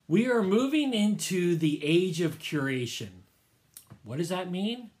We are moving into the age of curation. What does that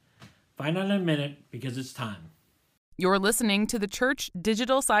mean? Find out in a minute because it's time. You're listening to the Church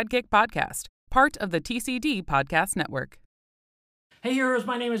Digital Sidekick Podcast, part of the TCD Podcast Network. Hey heroes,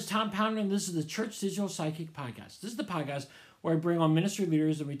 my name is Tom Pounder and this is the Church Digital Sidekick Podcast. This is the podcast where I bring on ministry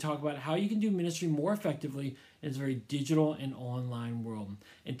leaders and we talk about how you can do ministry more effectively in this very digital and online world.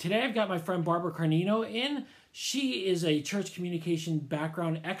 And today I've got my friend Barbara Carnino in. She is a church communication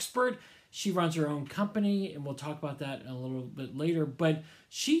background expert. She runs her own company, and we'll talk about that a little bit later. But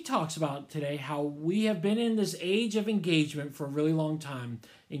she talks about today how we have been in this age of engagement for a really long time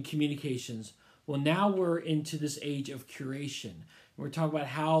in communications. Well, now we're into this age of curation. We're talking about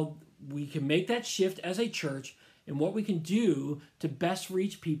how we can make that shift as a church and what we can do to best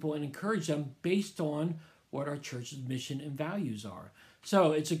reach people and encourage them based on what our church's mission and values are.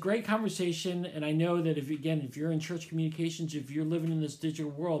 So it's a great conversation, and I know that if you're in church communications, if you're living in this digital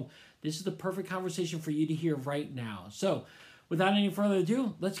world, this is the perfect conversation for you to hear right now. So without any further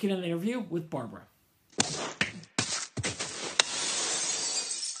ado, let's get an interview with Barbara.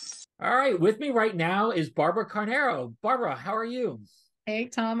 All right, with me right now is Barbara Carnero. Barbara, how are you? Hey,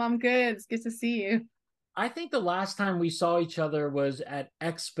 Tom, I'm good. It's good to see you. I think the last time we saw each other was at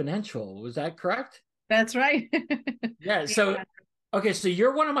Exponential. Was that correct? That's right. Yeah, so... Yeah. Okay, so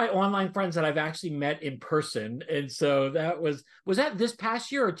you're one of my online friends that I've actually met in person. And so that was that this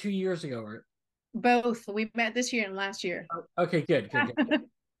past year or 2 years ago? Or... Both. We met this year and last year. Okay, good.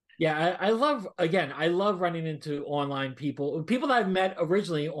 Yeah, I love running into online people that I've met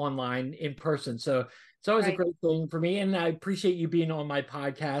originally online in person. So it's always a great thing for me. And I appreciate you being on my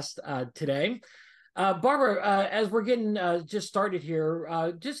podcast today. Barbara, as we're getting just started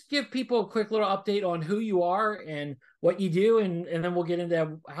here, just give people a quick little update on who you are and what you do, and then we'll get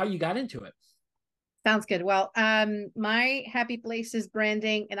into how you got into it. Sounds good. Well, my happy place is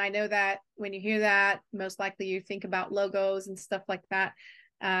branding, and I know that when you hear that, most likely you think about logos and stuff like that.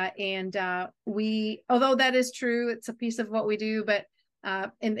 Although that is true, it's a piece of what we do, but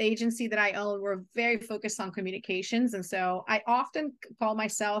in the agency that I own, we're very focused on communications. And so I often call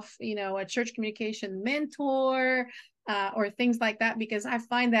myself, a church communication mentor or things like that, because I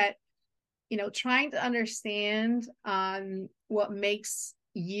find that, trying to understand what makes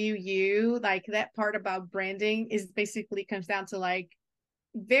you, like that part about branding is basically comes down to like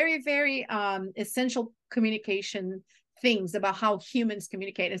very, very essential communication things about how humans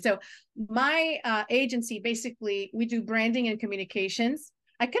communicate. And so my agency, basically, we do branding and communications.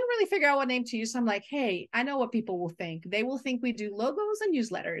 I couldn't really figure out what name to use. So I'm like, hey, I know what people will think. They will think we do logos and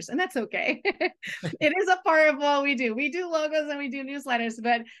newsletters, and that's okay. It is a part of what we do. We do logos and we do newsletters,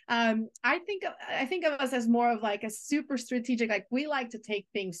 but I think of us as more of like a super strategic, like we like to take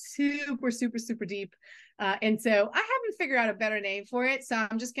things super, super, super deep. And so I haven't figured out a better name for it. So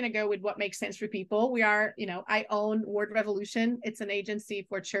I'm just going to go with what makes sense for people. We are, I own Word Revolution. It's an agency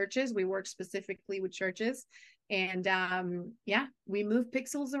for churches. We work specifically with churches. And we move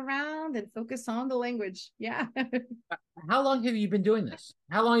pixels around and focus on the language. Yeah. How long have you been doing this?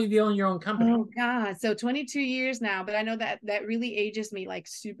 How long have you owned your own company? Oh, God. So 22 years now. But I know that really ages me like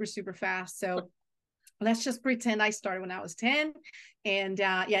super, super fast. So let's just pretend I started when I was 10. And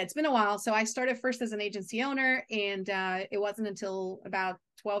it's been a while. So I started first as an agency owner. And it wasn't until about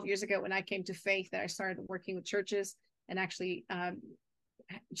 12 years ago when I came to faith that I started working with churches. And actually, I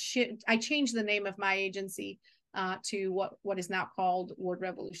changed the name of my agency to what is now called Word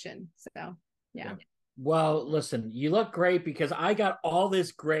Revolution. So, yeah. Well, listen, you look great because I got all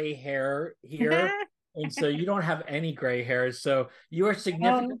this gray hair here. And so you don't have any gray hairs. So you are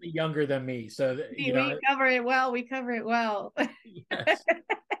significantly younger than me. So, we cover it well. We cover it well. Yes.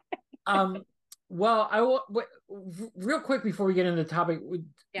 Well, I will real quick before we get into the topic.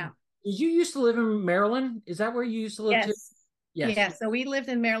 Yeah. Did you used to live in Maryland? Is that where you used to live? Yes. Too? Yes. Yeah. So we lived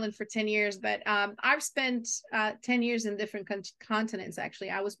in Maryland for 10 years, but I've spent 10 years in different continents. Actually,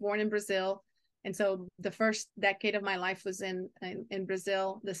 I was born in Brazil. And so the first decade of my life was in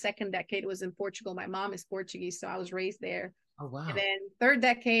Brazil. The second decade was in Portugal. My mom is Portuguese, so I was raised there. Oh, wow. And then third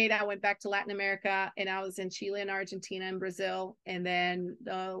decade, I went back to Latin America, and I was in Chile and Argentina and Brazil. And then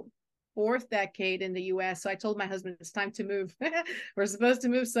the fourth decade in the US. So I told my husband, it's time to move. We're supposed to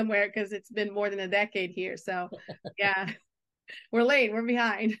move somewhere because it's been more than a decade here. So yeah, we're late. We're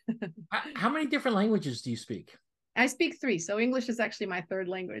behind. How many different languages do you speak? I speak 3. So English is actually my third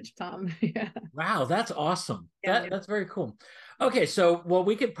language, Tom. Yeah. Wow, that's awesome. Yeah, That's very cool. Okay, so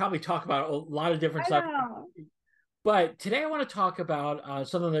we could probably talk about a lot of different stuff. But today I want to talk about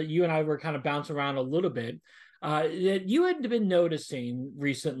something that you and I were kind of bouncing around a little bit. That you had been noticing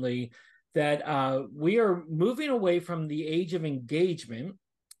recently that we are moving away from the age of engagement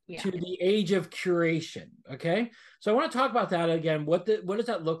Yeah. to the age of curation. Okay. So I want to talk about that again. What does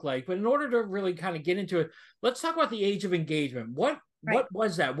that look like? But in order to really kind of get into it, let's talk about the age of engagement. Right. What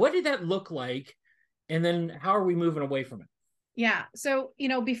was that? What did that look like? And then how are we moving away from it? Yeah. So,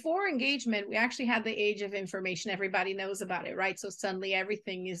 before engagement, we actually had the age of information. Everybody knows about it, right? So suddenly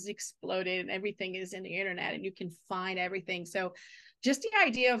everything is exploded and everything is in the internet and you can find everything. So just the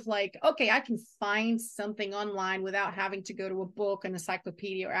idea of like, okay, I can find something online without having to go to a book, an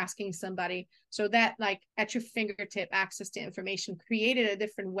encyclopedia, or asking somebody. So that like at your fingertip access to information created a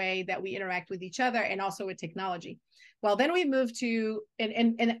different way that we interact with each other and also with technology. Well, then we moved to,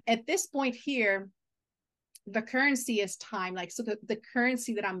 and at this point here, the currency is time. Like, so the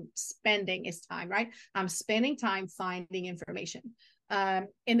currency that I'm spending is time, right? I'm spending time finding information. And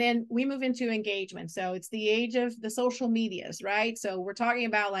then we move into engagement. So it's the age of the social medias, right? So we're talking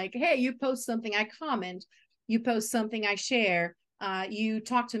about like, hey, you post something, I comment, you post something, I share, you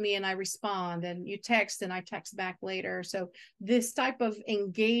talk to me and I respond, and you text and I text back later. So this type of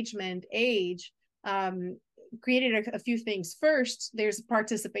engagement age, created a few things. First, there's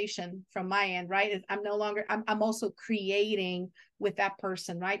participation from my end, right? I'm also creating with that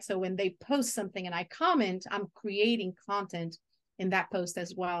person, right? So when they post something and I comment, I'm creating content in that post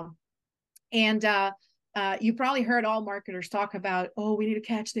as well. And you probably heard all marketers talk about, oh, we need to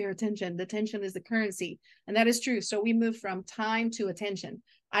catch their attention. The attention is the currency. And that is true. So we move from time to attention.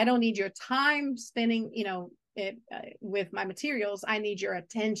 I don't need your time spending, with my materials. I need your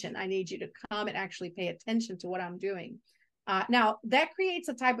attention. I need you to come and actually pay attention to what I'm doing. Now, that creates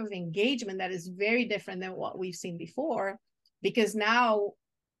a type of engagement that is very different than what we've seen before, because now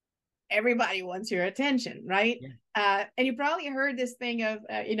everybody wants your attention, right? Yeah. And you probably heard this thing of,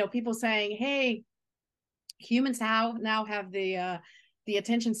 people saying, hey, humans now have the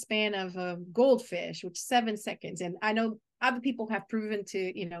attention span of a goldfish, which is 7 seconds. And I know other people have proven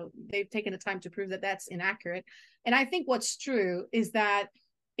to, they've taken the time to prove that that's inaccurate. And I think what's true is that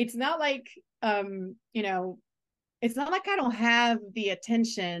it's not like, it's not like I don't have the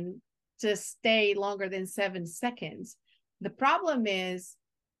attention to stay longer than 7 seconds. The problem is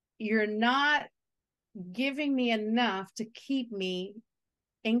you're not giving me enough to keep me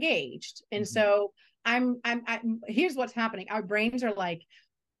engaged. And so I'm here's what's happening. Our brains are like,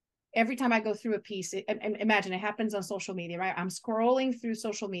 every time I go through a piece, imagine it happens on social media, right? I'm scrolling through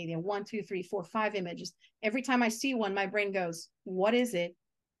social media, 1, 2, 3, 4, 5 images. Every time I see one, my brain goes, what is it?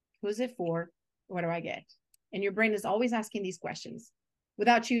 Who's it for? What do I get? And your brain is always asking these questions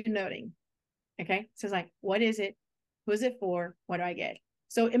without you noting. Okay. So it's like, what is it? Who's it for? What do I get?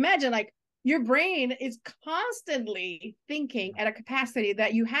 So imagine like your brain is constantly thinking at a capacity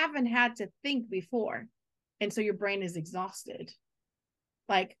that you haven't had to think before. And so your brain is exhausted,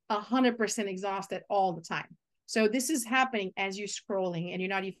 like 100% exhausted all the time. So this is happening as you're scrolling and you're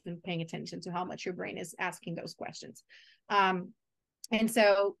not even paying attention to how much your brain is asking those questions. And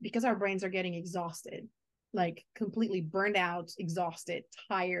so because our brains are getting exhausted, like completely burned out, exhausted,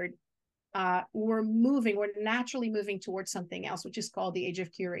 tired, we're naturally moving towards something else, which is called the age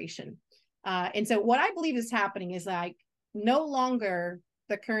of curation. And so what I believe is happening is like no longer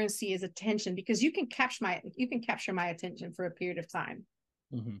the currency is attention, because you can capture my attention for a period of time.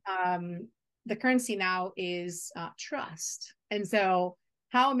 The currency now is trust. And so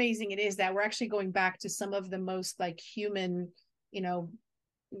how amazing it is that we're actually going back to some of the most like human,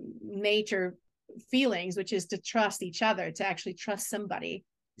 nature feelings, which is to trust each other, to actually trust somebody.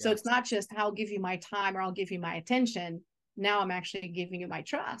 Yes. So it's not just I'll give you my time or I'll give you my attention. Now I'm actually giving you my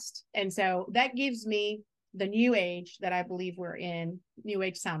trust. And so that gives me the new age that I believe we're in. New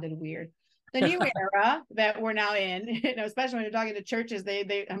age sounded weird. The new era that we're now in, especially when you're talking to churches,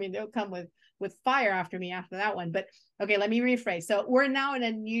 they'll come with fire after me after that one. But okay, let me rephrase. So we're now in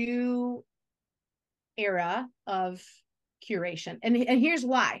a new era of curation. And here's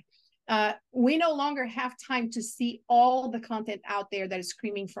why. We no longer have time to see all the content out there that is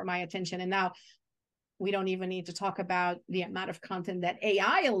screaming for my attention. And now we don't even need to talk about the amount of content that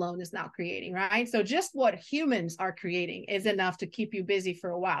AI alone is now creating, right? So just what humans are creating is enough to keep you busy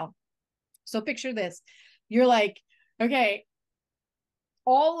for a while. So picture this. You're like, okay,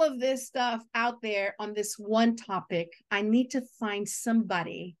 all of this stuff out there on this one topic, I need to find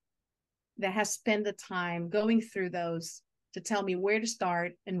somebody that has spent the time going through those to tell me where to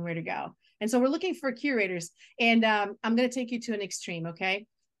start and where to go. And so we're looking for curators. And I'm going to take you to an extreme, okay?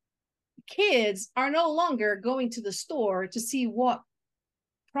 Kids are no longer going to the store to see what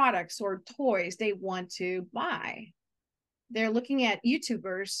products or toys they want to buy. They're looking at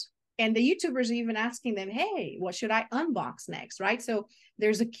YouTubers, and the YouTubers are even asking them, hey, what should I unbox next, right? So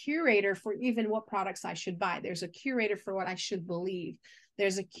there's a curator for even what products I should buy. There's a curator for what I should believe.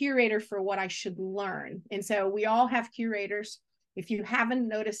 there's a curator for what I should learn. And so we all have curators. If you haven't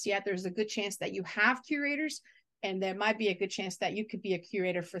noticed yet, there's a good chance that you have curators, and there might be a good chance that you could be a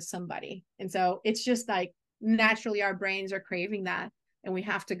curator for somebody. And so it's just like naturally our brains are craving that, and we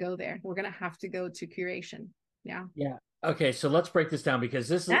have to go there. We're going to have to go to curation. Yeah. Yeah. Okay, so let's break this down because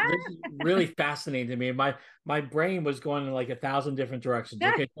this is really fascinating to me. My brain was going in like 1,000 different directions.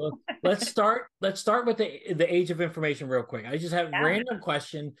 Okay, so let's start with the age of information real quick. I just have a random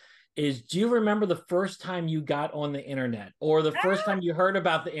question is, do you remember the first time you got on the internet or the first time you heard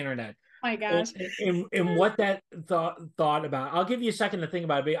about the internet? My gosh. And what that thought about. I'll give you a second to think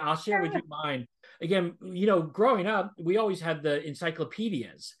about it, but I'll share with you mine. Again, growing up, we always had the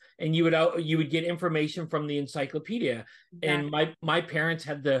encyclopedias, and you would get information from the encyclopedia. And my parents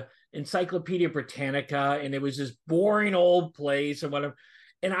had the Encyclopedia Britannica, and it was this boring old place and whatever.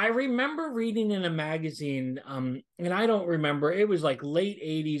 And I remember reading in a magazine, and I don't remember, it was like late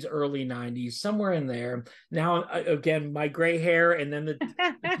 80s, early 90s, somewhere in there. Now, again, my gray hair and then the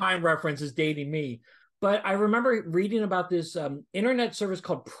time reference is dating me. But I remember reading about this internet service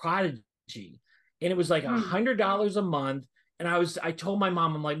called Prodigy, and it was like $100 a month. And I told my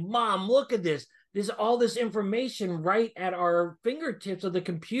mom, I'm like, Mom, look at this. There's all this information right at our fingertips of the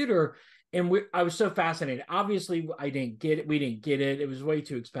computer. And I was so fascinated. Obviously, I didn't get it. We didn't get it. It was way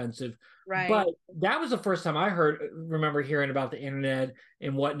too expensive. Right. But that was the first time I remember hearing about the internet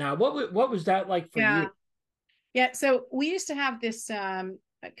and whatnot. What was that like for you? Yeah. So we used to have this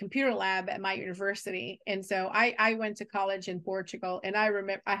computer lab at my university. And so I went to college in Portugal, and I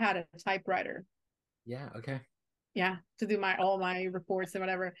remember I had a typewriter. Yeah. Okay. Yeah. To do all my reports and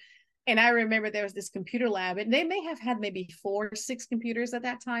whatever. And I remember there was this computer lab, and they may have had maybe 4 or 6 computers at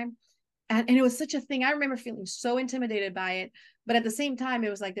that time. And it was such a thing. I remember feeling so intimidated by it. But at the same time, it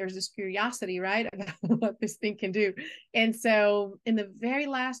was like there's this curiosity, right, about what this thing can do. And so in the very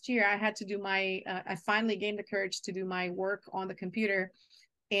last year, I had to do I finally gained the courage to do my work on the computer.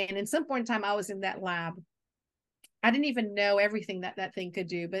 And in some point in time, I was in that lab. I didn't even know everything that thing could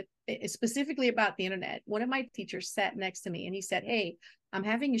do, but specifically about the internet. One of my teachers sat next to me, and he said, "Hey, I'm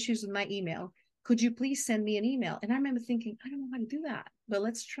having issues with my email. Could you please send me an email?" And I remember thinking, I don't know how to do that, but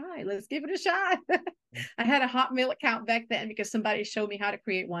let's try. Let's give it a shot. I had a Hotmail account back then because somebody showed me how to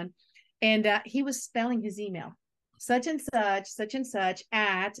create one. And he was spelling his email, such and such, such and such,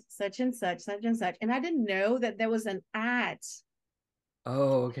 at such and such, such and such. And I didn't know that there was an at.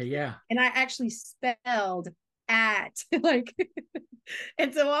 Oh, okay. Yeah. And I actually spelled at like,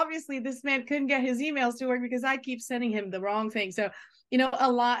 and so obviously this man couldn't get his emails to work because I keep sending him the wrong thing. So,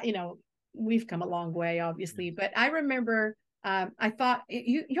 a lot, we've come a long way, obviously, but I remember, I thought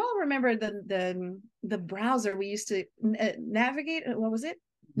you all remember the browser we used to navigate. What was it?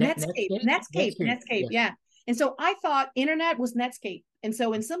 Netscape. Yeah. And so I thought internet was Netscape. And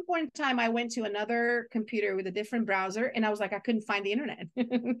so in some point in time, I went to another computer with a different browser, and I was like, I couldn't find the internet.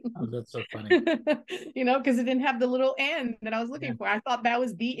 Oh, that's so funny. Because it didn't have the little N that I was looking for. I thought that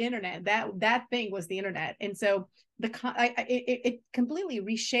was the internet. That thing was the internet. And so it completely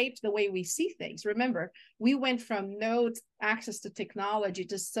reshaped the way we see things. Remember, we went from no access to technology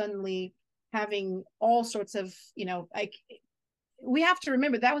to suddenly having all sorts of, we have to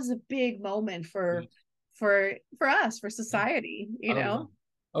remember that was a big moment for us, for society, Oh,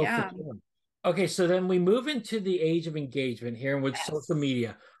 yeah. For sure. Okay, so then we move into the age of engagement here with social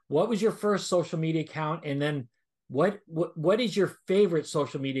media. What was your first social media account, and then what is your favorite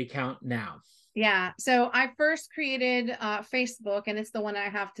social media account now? Yeah, so I first created Facebook, and it's the one I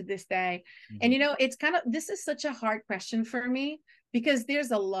have to this day. And it's this is such a hard question for me because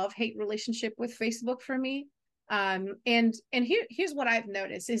there's a love-hate relationship with Facebook for me. And here's what I've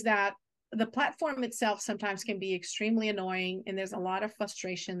noticed is that the platform itself sometimes can be extremely annoying, and there's a lot of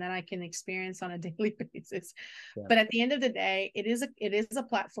frustration that I can experience on a daily basis. Yeah. But at the end of the day, it is a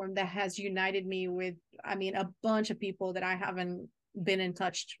platform that has united me with, a bunch of people that I haven't been in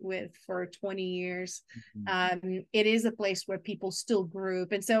touch with for 20 years. It is a place where people still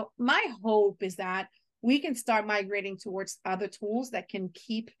group. And so my hope is that we can start migrating towards other tools that can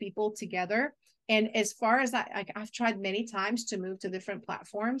keep people together. And as far as I've tried many times to move to different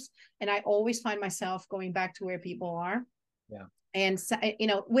platforms, and I always find myself going back to where people are. Yeah. And,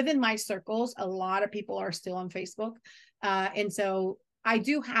 within my circles, a lot of people are still on Facebook. And so I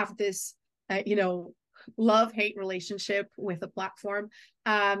do have this, love-hate relationship with a platform.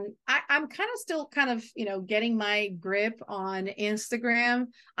 I'm kind of still getting my grip on Instagram.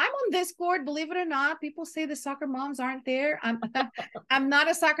 I'm on Discord, believe it or not. People say the soccer moms aren't there. I'm not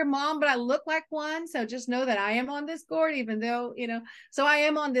a soccer mom, but I look like one. So just know that I am on Discord, even though, so I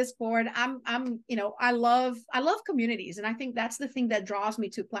am on Discord. I love communities. And I think that's the thing that draws me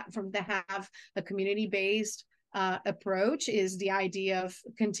to platform that have a community-based approach, is the idea of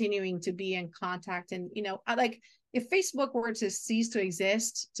continuing to be in contact. And if Facebook were to cease to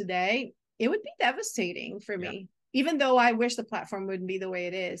exist today, it would be devastating for me, even though I wish the platform wouldn't be the way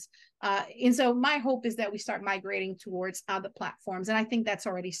it is. And so my hope is that we start migrating towards other platforms, and I think that's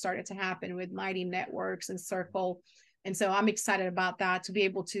already started to happen with Mighty Networks and Circle. And so I'm excited about that, to be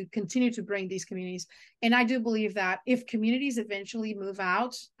able to continue to bring these communities. And I do believe that if communities eventually move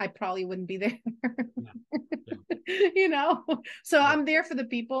out, I probably wouldn't be there. So I'm there for the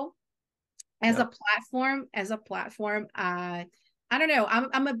people. As a platform, I don't know.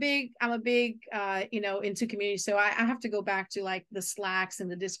 I'm a big into community. So I have to go back to like the Slacks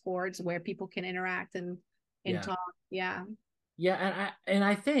and the Discords where people can interact and talk. Yeah. Yeah. And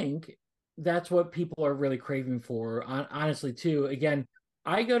I think that's what people are really craving for, honestly, too. Again,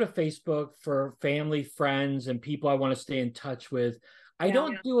 I go to Facebook for family, friends, and people I want to stay in touch with. I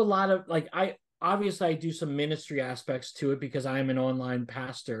don't do a lot of obviously I do some ministry aspects to it because I am an online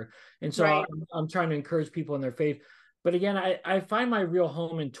pastor. And so I'm trying to encourage people in their faith. But again, I find my real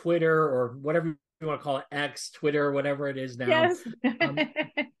home in Twitter, or whatever you want to call it, X, Twitter, whatever it is now. Yes.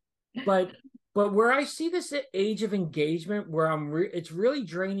 But where I see this age of engagement, where it's really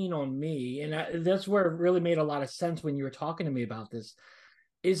draining on me, and that's where it really made a lot of sense when you were talking to me about this,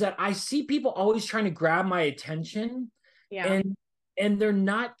 is that I see people always trying to grab my attention, and they're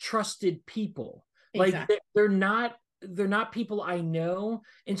not trusted people. Exactly. Like they're not people I know.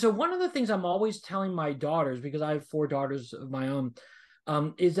 And so one of the things I'm always telling my daughters, because I have 4 daughters of my own,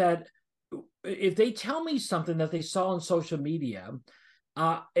 is that if they tell me something that they saw on social media,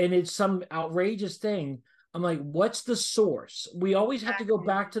 and it's some outrageous thing, I'm like, what's the source? We always have to go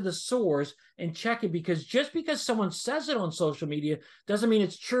back to the source and check it, because just because someone says it on social media doesn't mean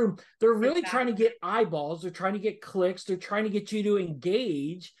it's true. They're really trying to get eyeballs. They're trying to get clicks. They're trying to get you to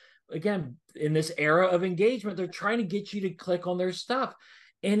engage. Again, in this era of engagement, they're trying to get you to click on their stuff.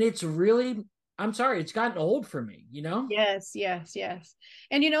 And it's really, I'm sorry, it's gotten old for me, Yes.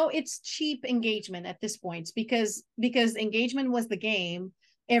 And it's cheap engagement at this point, because engagement was the game.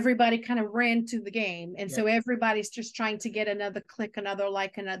 Everybody kind of ran to the game. And so everybody's just trying to get another click, another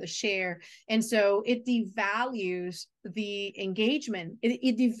like, another share. And so it devalues the engagement.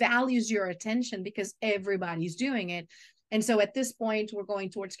 It devalues your attention because everybody's doing it. And so at this point, we're going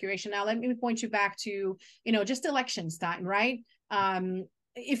towards curation. Now, let me point you back to, just elections time, right?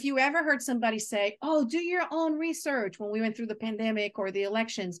 If you ever heard somebody say, oh, do your own research, when we went through the pandemic or the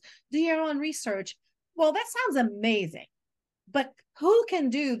elections, do your own research. Well, that sounds amazing, but who can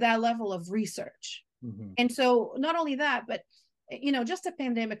do that level of research? Mm-hmm. And so not only that, but, just a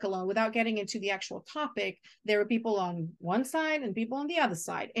pandemic alone, without getting into the actual topic, there were people on one side and people on the other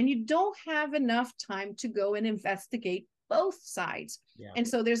side, and you don't have enough time to go and investigate both sides. Yeah. And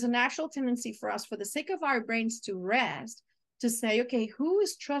so there's a natural tendency for us, for the sake of our brains to rest, to say, okay, who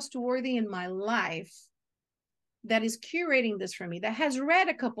is trustworthy in my life that is curating this for me, that has read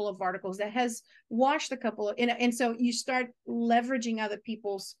a couple of articles, that has watched a couple of, and so you start leveraging other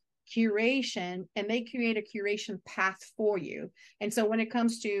people's curation, and they create a curation path for you. And so when it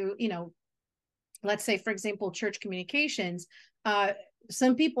comes to, let's say, for example, church communications,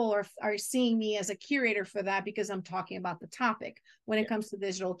 some people are seeing me as a curator for that because I'm talking about the topic. When it comes to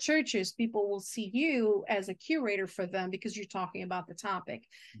digital churches, people will see you as a curator for them because you're talking about the topic.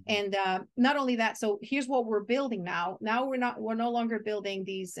 Mm-hmm. And not only that, so here's what we're building now. Now we're no longer building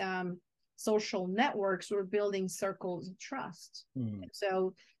these social networks. We're building circles of trust. Mm-hmm.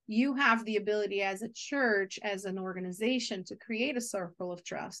 So you have the ability as a church, as an organization, to create a circle of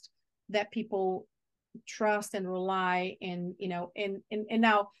trust that people trust and rely in, and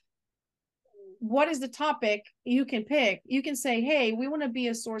now, what is the topic? You can pick. You can say, hey, we want to be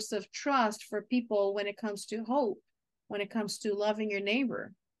a source of trust for people when it comes to hope, when it comes to loving your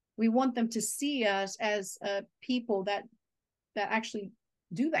neighbor. We want them to see us as people that actually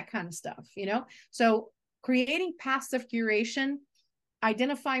do that kind of stuff, So creating passive curation,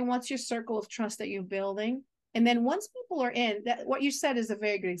 identifying what's your circle of trust that you're building. And then once people are in, that, what you said is a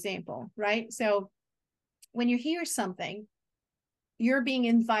very good example, right? So when you hear something, you're being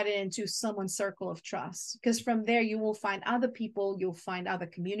invited into someone's circle of trust, because from there you will find other people, you'll find other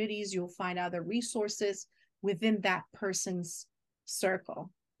communities, you'll find other resources within that person's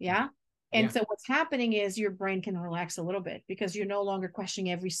circle. Yeah. And Yeah. so what's happening is your brain can relax a little bit because you're no longer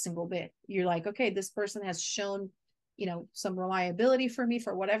questioning every single bit. You're like, okay, this person has shown, some reliability for me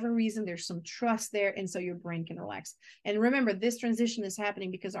for whatever reason. There's some trust there. And so your brain can relax. And remember, this transition is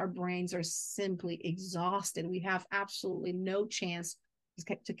happening because our brains are simply exhausted. We have absolutely no chance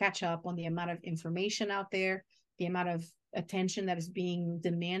to catch up on the amount of information out there, the amount of attention that is being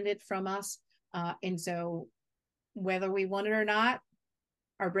demanded from us. And so whether we want it or not,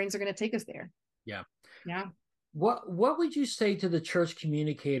 our brains are going to take us there. Yeah. Yeah. What would you say to the church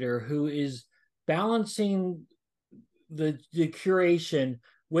communicator who is balancing the curation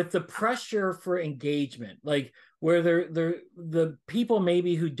with the pressure for engagement, like where they're the people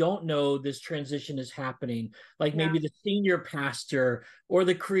maybe who don't know this transition is happening, like Yeah. maybe the senior pastor or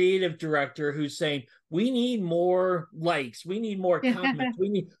the creative director who's saying, we need more likes, we need more comments,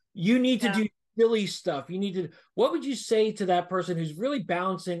 you need to Yeah. do silly stuff, you need to, what would you say to that person who's really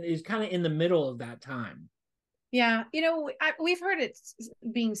balancing, is kind of in the middle of that time? Yeah, we've heard it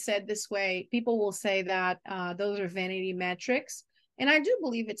being said this way. People will say that those are vanity metrics. And I do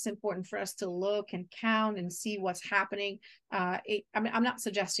believe it's important for us to look and count and see what's happening. I'm not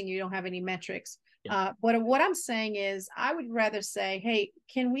suggesting you don't have any metrics. Yeah. But what I'm saying is, I would rather say, hey,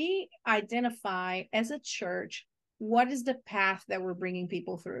 can we identify as a church what is the path that we're bringing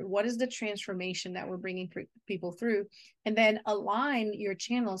people through? What is the transformation that we're bringing people through? And then align your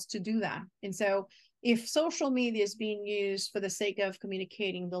channels to do that. And so, if social media is being used for the sake of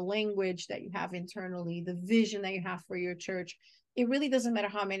communicating the language that you have internally, the vision that you have for your church, it really doesn't matter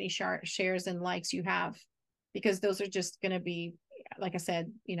how many shares and likes you have, because those are just going to be, like I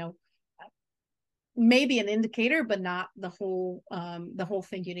said, maybe an indicator, but not the whole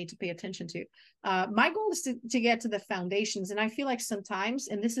thing you need to pay attention to. My goal is to get to the foundations. And I feel like sometimes,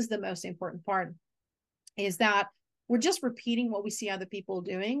 and this is the most important part, is that we're just repeating what we see other people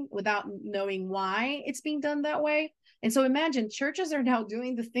doing without knowing why it's being done that way. And so imagine churches are now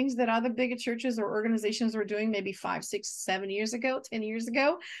doing the things that other bigger churches or organizations were doing maybe 5, 6, 7 years ago, 10 years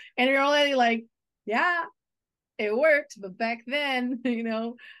ago. And you're already like, yeah, it worked. But back then,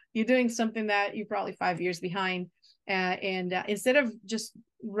 you're doing something that you're probably 5 years behind. And instead of just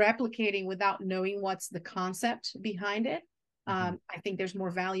replicating without knowing what's the concept behind it, I think there's more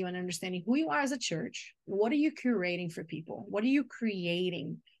value in understanding who you are as a church. What are you curating for people? What are you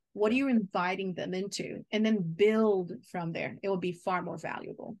creating? What are you inviting them into? And then build from there. It will be far more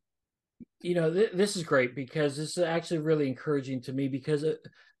valuable. This is great because this is actually really encouraging to me, because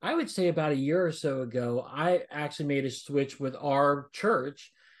I would say about a year or so ago, I actually made a switch with our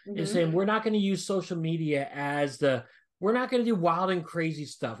church and saying, we're not going to use social media we're not going to do wild and crazy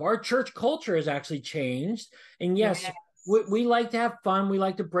stuff. Our church culture has actually changed. And yes, Yes. we like to have fun. We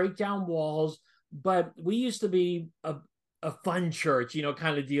like to break down walls, but we used to be a fun church,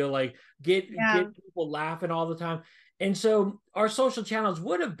 kind of deal, like get people laughing all the time. And so our social channels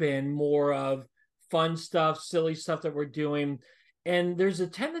would have been more of fun stuff, silly stuff that we're doing. And there's a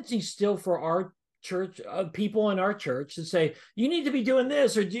tendency still for our church, people in our church, to say, you need to be doing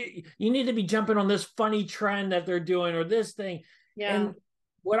this, or you need to be jumping on this funny trend that they're doing, or this thing. Yeah. And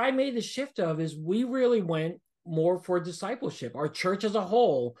what I made the shift of is we really went more for discipleship. Our church as a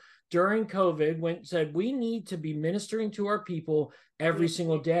whole during COVID said, we need to be ministering to our people every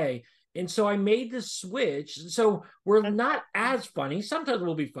single day. And so I made the switch. So we're not as funny. Sometimes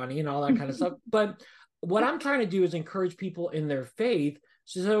we'll be funny and all that kind of stuff. But what I'm trying to do is encourage people in their faith.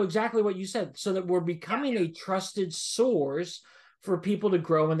 So exactly what you said, so that we're becoming a trusted source for people to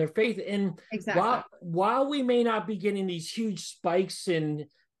grow in their faith. And while we may not be getting these huge spikes in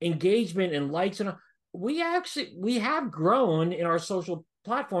engagement and likes, and we have grown in our social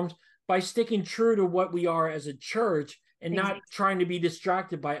platforms by sticking true to what we are as a church and not trying to be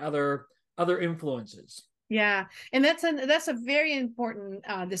distracted by other influences. Yeah, and that's a very important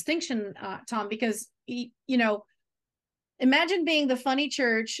distinction, Tom, because imagine being the funny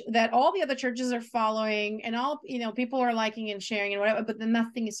church that all the other churches are following, and all people are liking and sharing and whatever, but then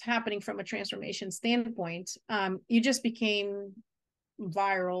nothing is happening from a transformation standpoint. You just became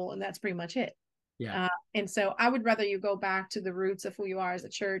viral, and that's pretty much it. Yeah. And so I would rather you go back to the roots of who you are as a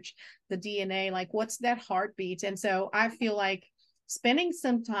church, the DNA, like what's that heartbeat. And so I feel like spending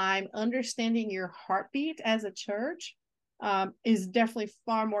some time understanding your heartbeat as a church is definitely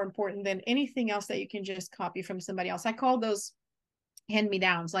far more important than anything else that you can just copy from somebody else. I call those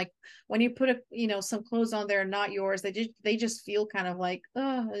hand-me-downs. Like when you put some clothes on there, not yours, they just feel kind of like,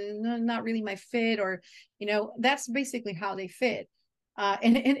 oh, not really my fit, or that's basically how they fit.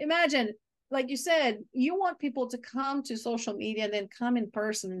 And imagine, like you said, you want people to come to social media and then come in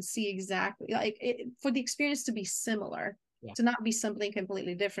person and see exactly for the experience to be similar. to not be something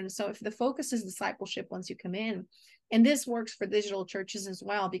completely different. So if the focus is discipleship once you come in, and this works for digital churches as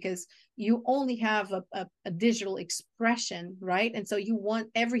well, because you only have a digital expression, right? And so you want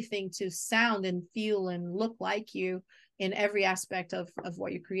everything to sound and feel and look like you in every aspect of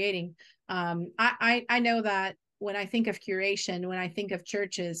what you're creating. I know that when I think of curation, when I think of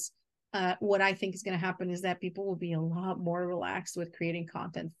churches, what I think is going to happen is that people will be a lot more relaxed with creating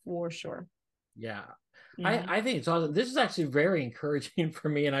content for sure. Yeah. Yeah. I think it's awesome. This is actually very encouraging for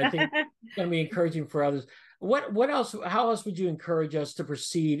me, and I think it's going to be encouraging for others. What else? How else would you encourage us to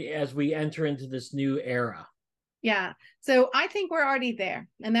proceed as we enter into this new era? Yeah. So I think we're already there.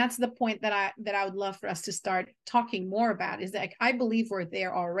 And that's the point that I would love for us to start talking more about, is that I believe we're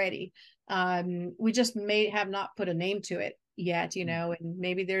there already. We just may have not put a name to it yet, and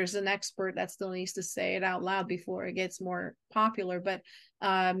maybe there's an expert that still needs to say it out loud before it gets more popular. But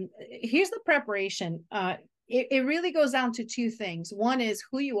here's the preparation. It really goes down to two things. One is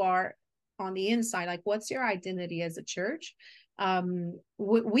who you are on the inside, like what's your identity as a church.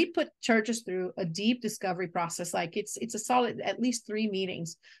 We put churches through a deep discovery process. Like it's a solid at least 3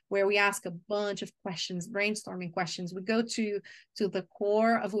 meetings where we ask a bunch of questions, brainstorming questions. We go to the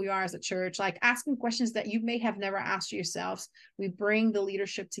core of who you are as a church, like asking questions that you may have never asked yourselves. We bring the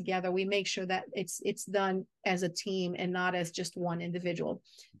leadership together. We make sure that it's done as a team and not as just one individual.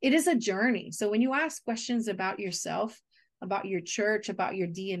 It is a journey. So when you ask questions about yourself, about your church, about your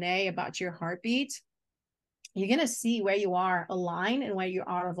DNA, about your heartbeat, you're going to see where you are aligned and where you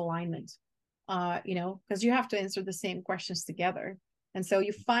are out of alignment, because you have to answer the same questions together. And so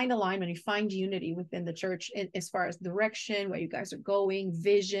you find alignment, you find unity within the church as far as direction, where you guys are going,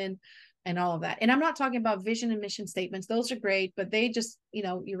 vision, and all of that. And I'm not talking about vision and mission statements. Those are great, but they just,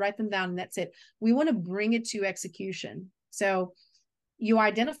 you write them down and that's it. We want to bring it to execution. So you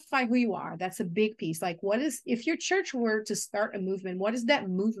identify who you are. That's a big piece. Like, if your church were to start a movement, what is that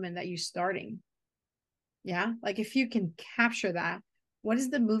movement that you're starting? Yeah. Like if you can capture that, what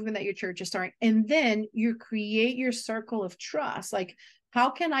is the movement that your church is starting? And then you create your circle of trust. Like, how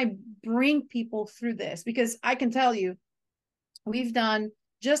can I bring people through this? Because I can tell you, we've done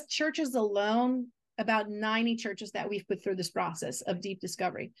just churches alone, about 90 churches that we've put through this process of deep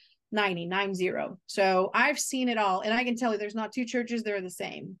discovery. 90. So I've seen it all. And I can tell you there's not 2 churches that are the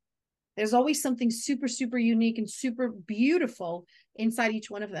same. There's always something super, super unique and super beautiful inside each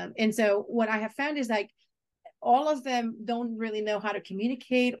one of them. And so what I have found is like, all of them don't really know how to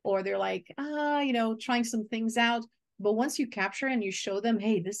communicate, or they're like, trying some things out. But once you capture and you show them,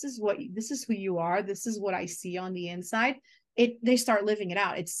 hey, this is who you are. This is what I see on the inside. They start living it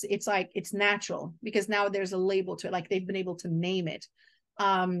out. It's like, it's natural because now there's a label to it. Like they've been able to name it.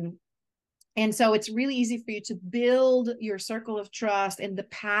 And so it's really easy for you to build your circle of trust and the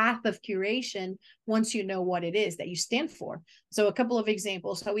path of curation once you know what it is that you stand for. So a couple of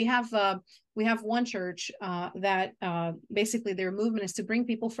examples. So we have one church that basically their movement is to bring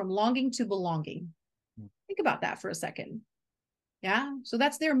people from longing to belonging. Think about that for a second. Yeah. So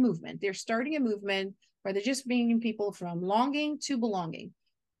that's their movement. They're starting a movement where they're just bringing people from longing to belonging.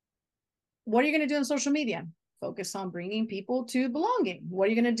 What are you going to do on social media? Focus on bringing people to belonging. What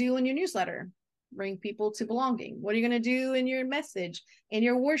are you going to do in your newsletter? Bring people to belonging. What are you going to do in your message, in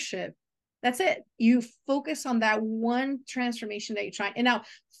your worship? That's it. You focus on that one transformation that you're trying. And now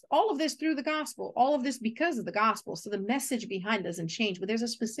all of this through the gospel, all of this because of the gospel. So the message behind doesn't change, but there's a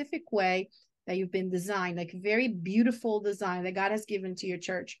specific way that you've been designed, like very beautiful design that God has given to your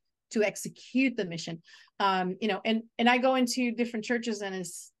church to execute the mission. And I go into different churches and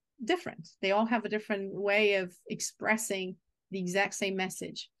it's different. They all have a different way of expressing the exact same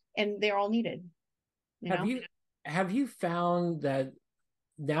message, and they're all needed. Have you found that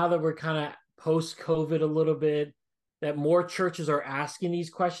now that we're kind of post COVID a little bit, that more churches are asking these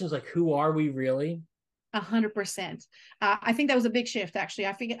questions, like who are we really? 100%. I think that was a big shift, actually.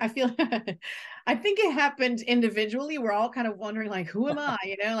 I feel I think it happened individually. We're all kind of wondering, like, who am I?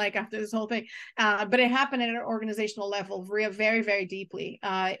 Like after this whole thing. But it happened at an organizational level, very, very deeply.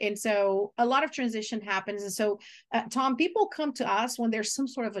 And so a lot of transition happens. And so, Tom, people come to us when there's some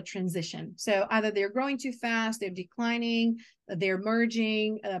sort of a transition. So either they're growing too fast, they're declining, they're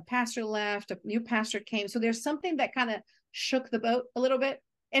merging, a pastor left, a new pastor came. So there's something that kind of shook the boat a little bit.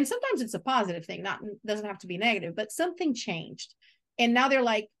 And sometimes it's a positive thing, doesn't have to be negative, but something changed. And now they're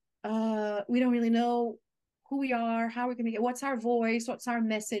like, we don't really know who we are, how we're going to get, what's our voice, what's our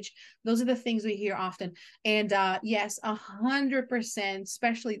message. Those are the things we hear often. And yes, 100%,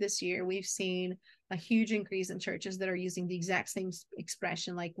 especially this year, we've seen a huge increase in churches that are using the exact same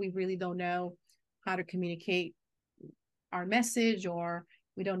expression. Like we really don't know how to communicate our message, or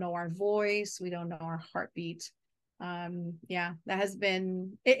we don't know our voice, we don't know our heartbeat. Yeah, that has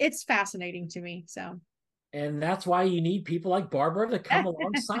been, it's fascinating to me. So And that's why you need people like Barbara to come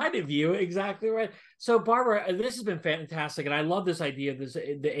alongside of you. Exactly right. So, Barbara, this has been fantastic, and I love this idea of this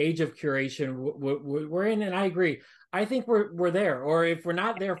the age of curation we're in, and I agree. I think we're there, or if we're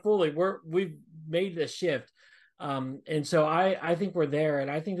not there fully, we've made the shift. And so I think we're there,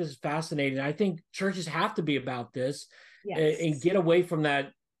 and I think this is fascinating. I think churches have to be about this, and yes. get away from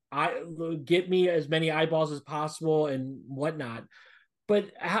that. I get me as many eyeballs as possible and whatnot.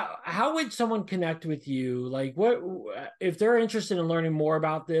 But how would someone connect with you? Like, what if they're interested in learning more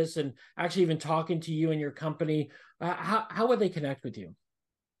about this and actually even talking to you and your company? How would they connect with you?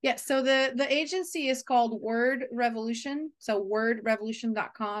 Yeah, so the agency is called Word Revolution. So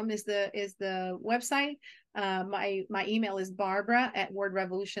wordrevolution.com is the website. My email is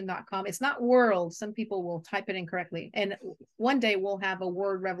barbara@wordrevolution.com. It's not world. Some people will type it incorrectly. And one day we'll have a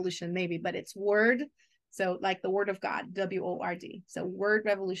word revolution maybe, but it's word. So like the word of God, WORD. So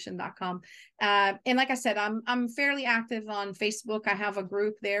wordrevolution.com. And like I said, I'm fairly active on Facebook. I have a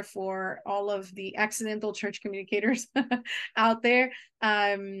group there for all of the accidental church communicators out there.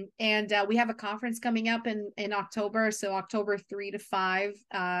 And we have a conference coming up in October. So October 3 to 5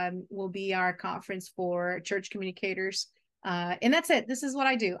 will be our conference for church communicators. And that's it. This is what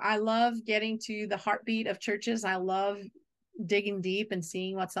I do. I love getting to the heartbeat of churches. I love digging deep and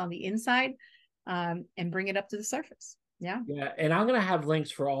seeing what's on the inside, and bring it up to the surface. Yeah. Yeah, and I'm gonna have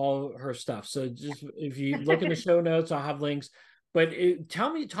links for all her stuff. So just if you look in the show notes, I'll have links. But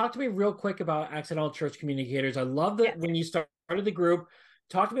talk to me real quick about Accidental Church Communicators. I love that Yes. when you started the group.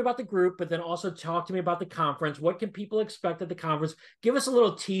 Talk to me about the group, but then also talk to me about the conference. What can people expect at the conference? Give us a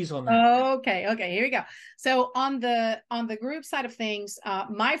little tease on that. Okay, here we go. So on the group side of things,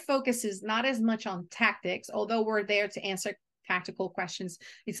 my focus is not as much on tactics, although we're there to answer tactical questions.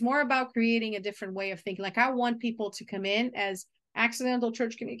 It's more about creating a different way of thinking. Like I want people to come in as accidental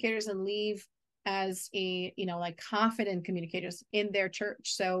church communicators and leave as a, like confident communicators in their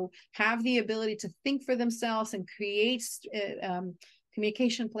church. So have the ability to think for themselves and create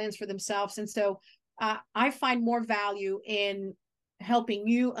communication plans for themselves. And so I find more value in helping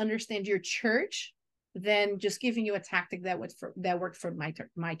you understand your church than just giving you a tactic that worked for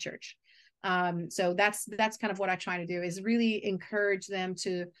my church. So that's kind of what I try to do, is really encourage them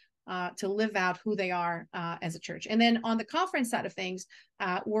to live out who they are as a church. And then on the conference side of things,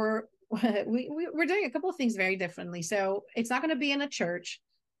 we're we're doing a couple of things very differently. So it's not going to be in a church.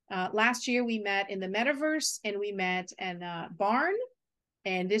 Last year we met in the metaverse and we met in a barn.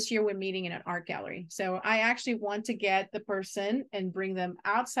 And this year we're meeting in an art gallery. So I actually want to get the person and bring them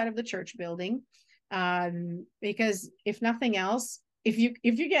outside of the church building, because if nothing else, if you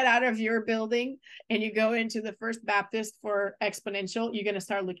get out of your building and you go into the First Baptist for Exponential, you're going to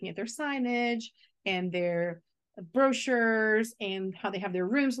start looking at their signage and their brochures and how they have their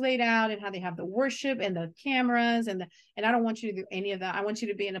rooms laid out and how they have the worship and the cameras and I don't want you to do any of that. I want you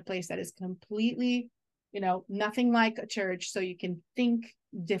to be in a place that is completely, nothing like a church, so you can think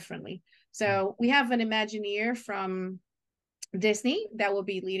differently. So we have an Imagineer from Disney that will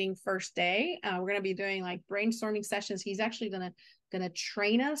be leading first day. We're going to be doing like brainstorming sessions. He's actually gonna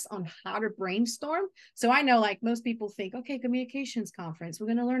train us on how to brainstorm. So I know, like, most people think, okay, communications conference, we're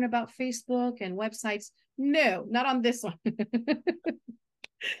going to learn about Facebook and websites. No, not on this one.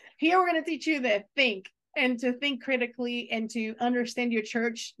 Here we're going to teach you to think and to think critically and to understand your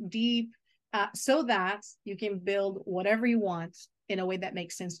church deep, so that you can build whatever you want in a way that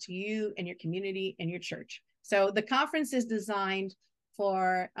makes sense to you and your community and your church. So the conference is designed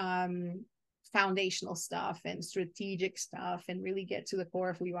for foundational stuff and strategic stuff and really get to the core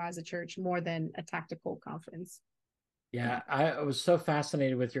of who you are as a church more than a tactical conference. Yeah, I was so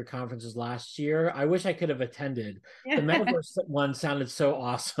fascinated with your conferences last year. I wish I could have attended. The Yeah. Metaverse one sounded so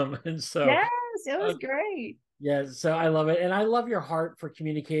awesome. And so, Yes, it uh, was great. yeah, so I love it. And I love your heart for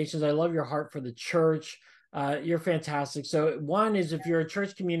communications. I love your heart for the church. You're fantastic. So, one is if you're a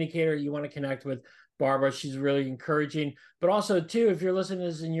church communicator, you want to connect with Barbara. She's really encouraging. But also, two, if you're listening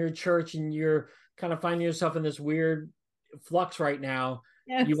to this in your church and you're kind of finding yourself in this weird flux right now,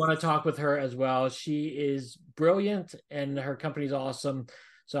 you Yes. want to talk with her as well. She is brilliant and her company's awesome.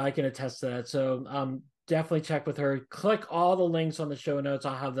 So I can attest to that. So definitely check with her. Click all the links on the show notes.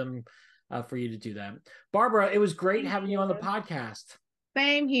 I'll have them for you to do that. Barbara, it was great Thank having you on the you. podcast.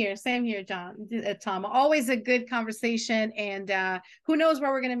 Same here, John, Tom. Always a good conversation, and who knows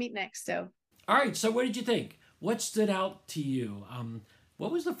where we're going to meet next. So, All right. So what did you think? What stood out to you?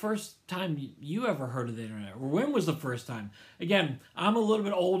 What was the first time you ever heard of the internet? Or when was the first time? Again, I'm a little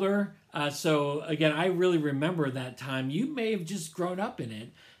bit older. So again, I really remember that time. You may have just grown up in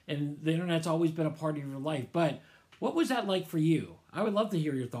it and the internet's always been a part of your life. But What was that like for you? I would love to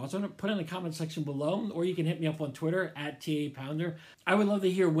hear your thoughts on it. Put it in the comment section below, or you can hit me up on Twitter at TA Pounder. I would love to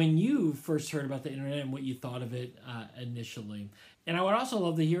hear when you first heard about the internet and what you thought of it initially. And I would also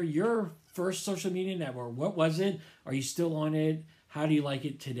love to hear your first social media network. What was it? Are you still on it? How do you like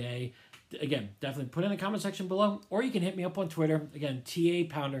it today? Again, definitely put it in the comment section below, or you can hit me up on Twitter. Again,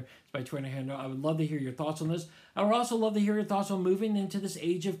 TA Pounder is my Twitter handle. I would love to hear your thoughts on this. I would also love to hear your thoughts on moving into this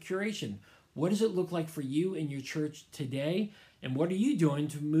age of curation. What does it look like for you in your church today? And what are you doing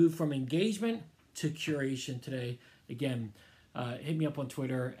to move from engagement to curation today? Again, hit me up on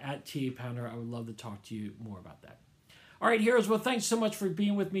Twitter at TA Pounder. I would love to talk to you more about that. All right, heroes. Well, thanks so much for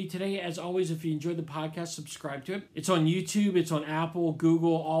being with me today. As always, if you enjoyed the podcast, subscribe to it. It's on YouTube. It's on Apple,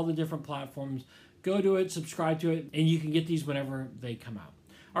 Google, all the different platforms. Go to it, subscribe to it, and you can get these whenever they come out.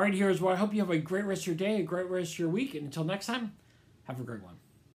 All right, heroes. Well, I hope you have a great rest of your day, a great rest of your week. And until next time, have a great one.